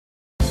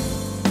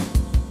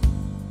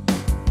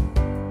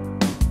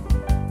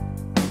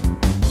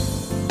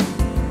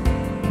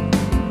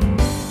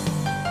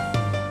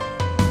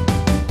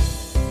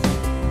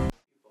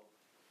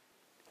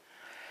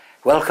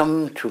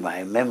Welcome to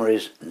my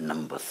memories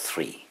number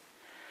 3.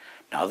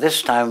 Now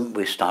this time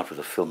we start with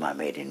a film I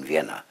made in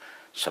Vienna.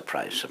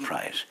 Surprise,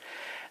 surprise.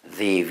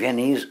 The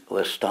Viennese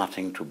were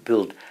starting to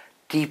build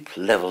deep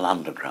level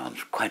undergrounds,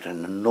 quite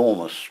an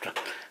enormous,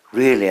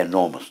 really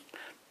enormous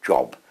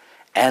job.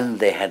 And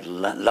they had a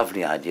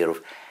lovely idea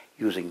of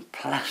using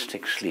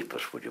plastic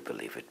sleepers, would you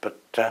believe it?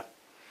 But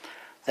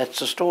that's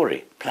the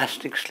story.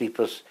 Plastic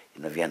sleepers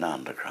in the Vienna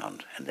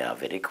underground, and they are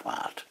very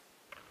quiet.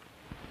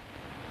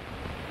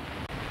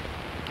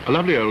 A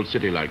lovely old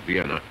city like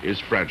Vienna is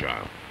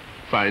fragile.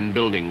 Fine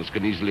buildings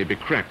can easily be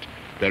cracked,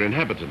 their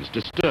inhabitants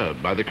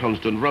disturbed by the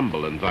constant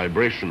rumble and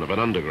vibration of an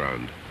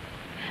underground.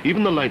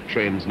 Even the light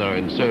trains now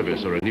in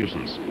service are a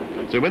nuisance.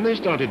 So when they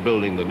started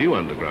building the new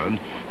underground,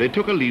 they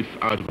took a leaf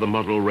out of the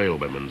model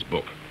railwayman's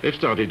book. They've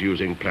started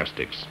using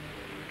plastics.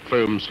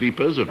 Foam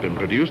sleepers have been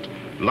produced,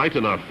 light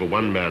enough for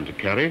one man to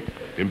carry,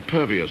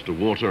 impervious to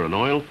water and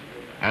oil,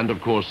 and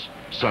of course,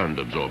 sound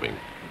absorbing.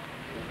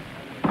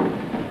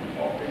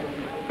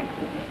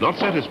 Not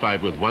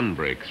satisfied with one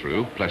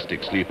breakthrough,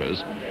 plastic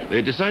sleepers,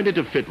 they decided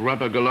to fit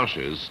rubber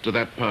galoshes to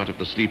that part of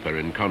the sleeper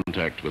in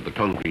contact with the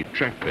concrete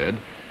track bed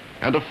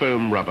and a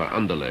foam rubber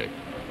underlay.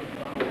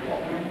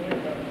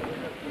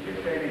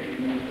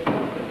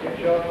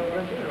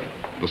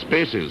 The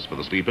spaces for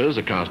the sleepers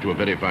are cast to a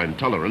very fine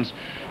tolerance,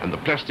 and the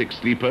plastic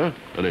sleeper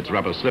and its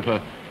rubber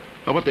slipper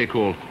are what they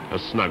call a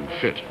snug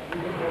fit.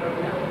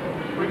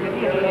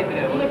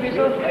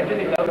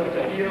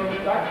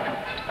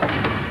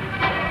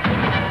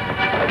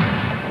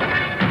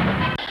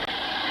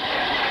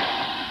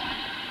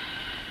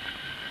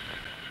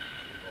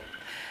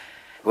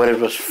 Well, it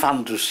was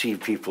fun to see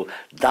people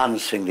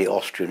dancing the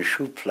Austrian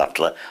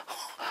Schuhplattler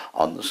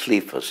on the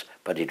sleepers,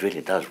 but it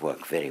really does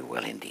work very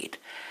well indeed.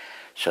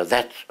 So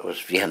that was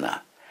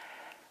Vienna.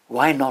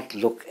 Why not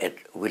look at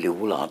Willy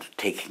Woolard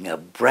taking a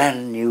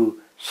brand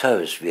new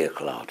service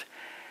vehicle out?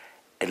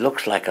 It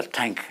looks like a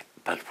tank,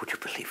 but would you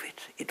believe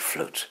it? It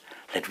floats.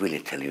 Let Willy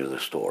tell you the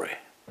story.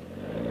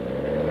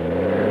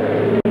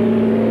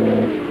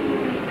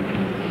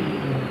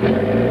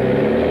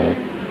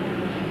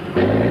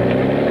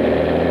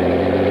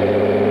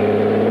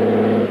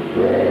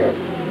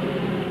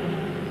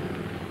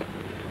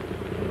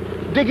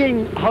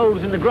 Digging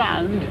holes in the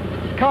ground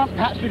can't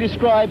perhaps be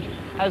described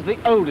as the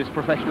oldest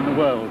profession in the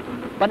world,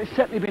 but it's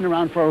certainly been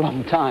around for a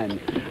long time,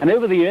 and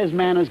over the years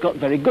man has got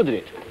very good at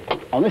it.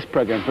 On this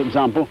programme, for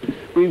example,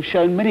 we've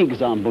shown many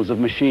examples of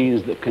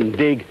machines that can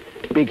dig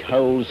big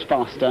holes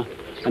faster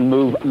and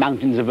move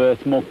mountains of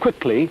earth more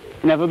quickly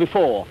than ever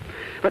before.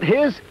 But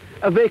here's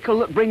a vehicle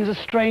that brings a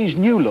strange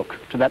new look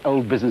to that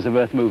old business of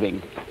earth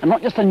moving, and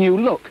not just a new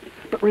look,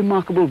 but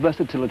remarkable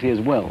versatility as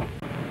well.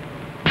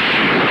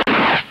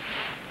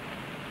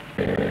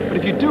 But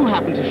if you do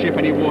happen to ship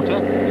any water,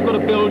 you've got a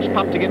bilge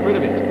pump to get rid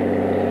of it.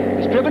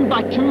 It's driven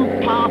by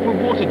 2 powerful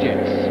water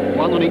jets,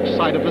 one on each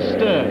side of the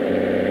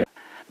stern.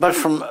 But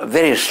from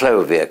very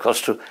slow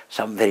vehicles to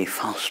some very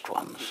fast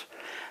ones,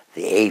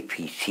 the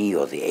APT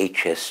or the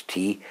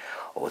HST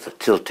or the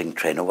tilting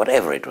train or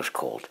whatever it was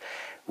called,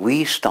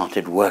 we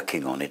started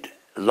working on it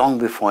long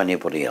before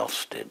anybody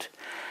else did.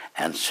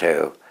 And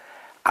so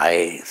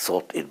I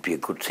thought it'd be a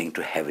good thing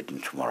to have it in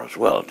tomorrow's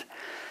world.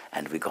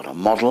 And we got a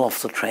model of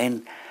the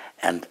train,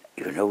 and,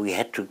 you know, we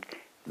had to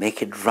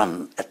make it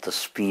run at the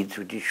speed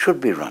that it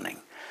should be running.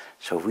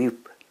 So we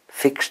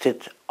fixed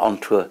it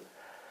onto a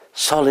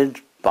solid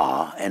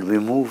bar, and we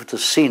moved the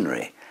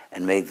scenery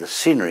and made the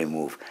scenery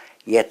move.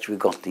 Yet we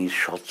got these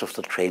shots of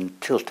the train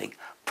tilting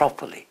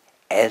properly,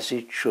 as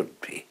it should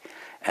be.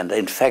 And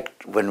in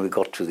fact, when we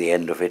got to the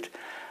end of it,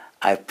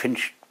 I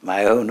pinched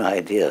my own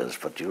ideas,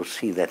 but you'll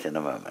see that in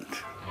a moment.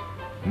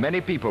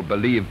 Many people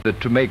believe that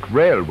to make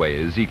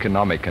railways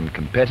economic and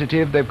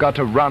competitive, they've got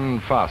to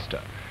run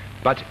faster.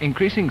 But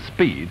increasing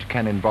speed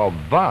can involve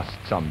vast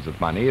sums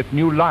of money if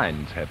new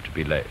lines have to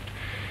be laid.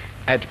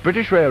 At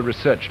British Rail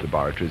Research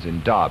Laboratories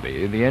in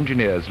Derby, the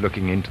engineers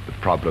looking into the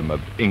problem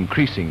of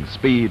increasing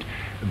speed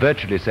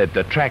virtually said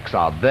the tracks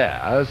are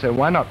there, so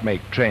why not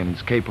make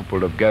trains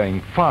capable of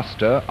going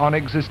faster on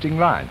existing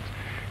lines?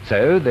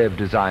 So they've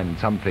designed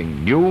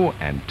something new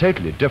and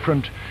totally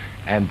different,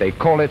 and they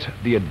call it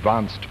the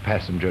Advanced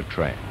Passenger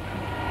Train.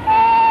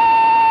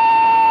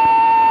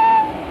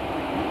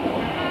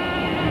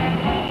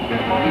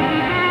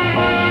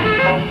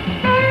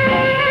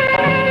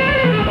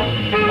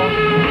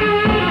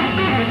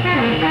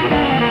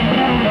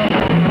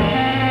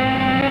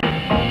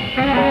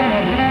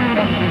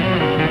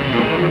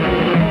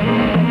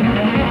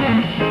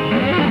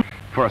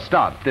 For a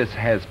start, this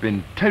has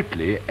been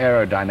totally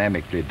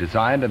aerodynamically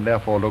designed and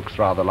therefore looks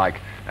rather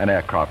like an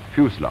aircraft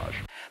fuselage.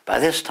 By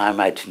this time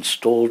I'd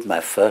installed my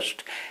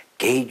first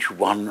Gauge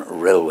 1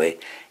 railway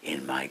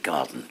in my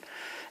garden,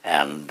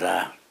 and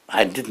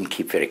I didn't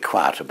keep very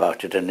quiet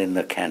about it, and in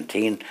the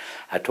canteen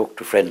I talked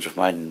to friends of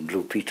mine in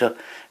Blue Peter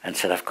and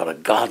said, I've got a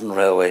garden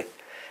railway,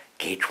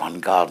 Gauge 1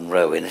 garden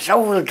railway, and they said,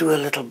 oh, we'll do a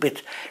little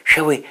bit,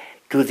 shall we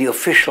do the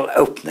official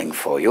opening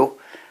for you?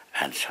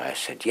 And so I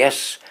said,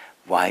 yes,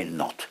 why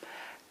not?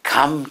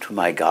 Come to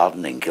my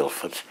garden in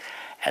Guildford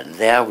And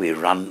there we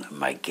run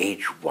my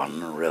Gauge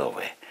 1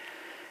 railway,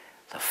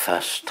 the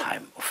first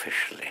time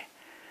officially.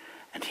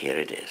 And here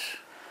it is.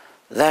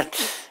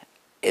 That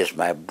is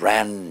my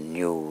brand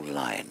new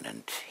line,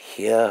 and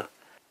here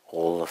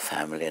all the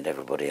family and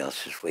everybody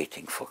else is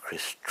waiting for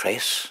Chris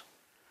Trace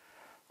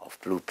of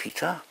Blue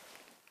Peter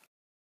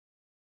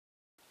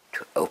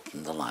to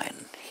open the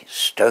line. He's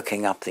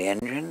stoking up the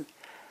engine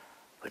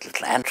with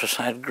little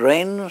anthracite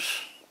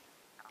grains.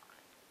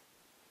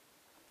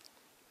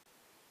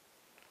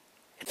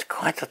 It's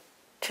quite a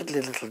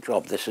tiddly little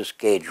job. This is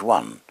Gauge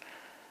 1.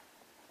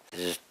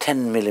 This is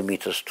 10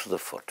 millimeters to the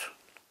foot.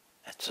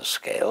 That's a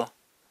scale.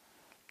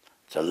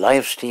 It's a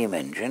live steam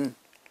engine.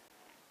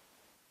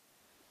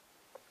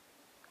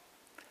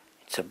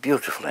 It's a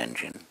beautiful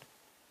engine.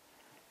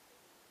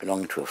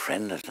 Belonging to a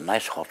friend. There's a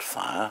nice hot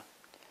fire.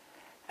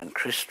 And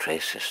Chris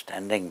Trace is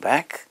standing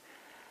back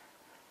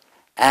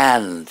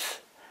and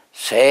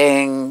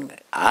saying,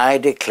 I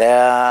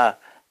declare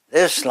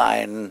this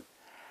line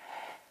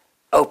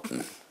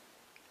open.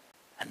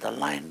 And the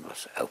line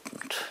was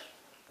opened.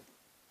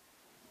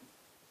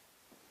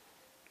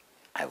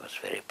 I was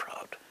very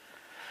proud.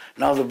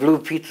 Now the Blue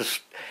Peters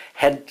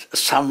had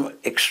some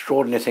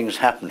extraordinary things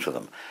happen to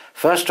them.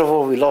 First of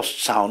all, we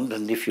lost sound,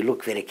 and if you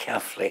look very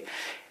carefully,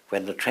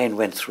 when the train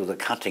went through the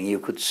cutting, you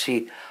could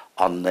see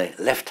on the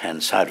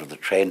left-hand side of the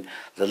train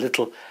the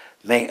little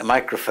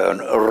microphone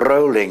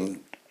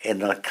rolling in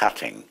the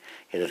cutting.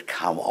 It had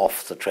come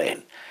off the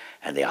train.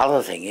 And the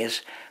other thing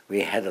is,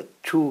 we had a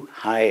too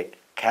high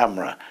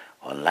camera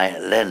or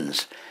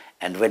lens,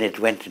 and when it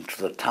went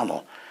into the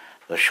tunnel,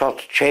 the shot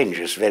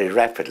changes very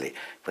rapidly.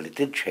 But it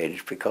did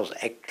change because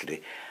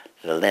actually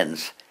the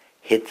lens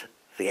hit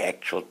the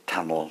actual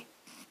tunnel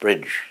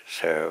bridge.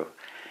 So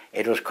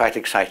it was quite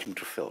exciting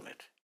to film it.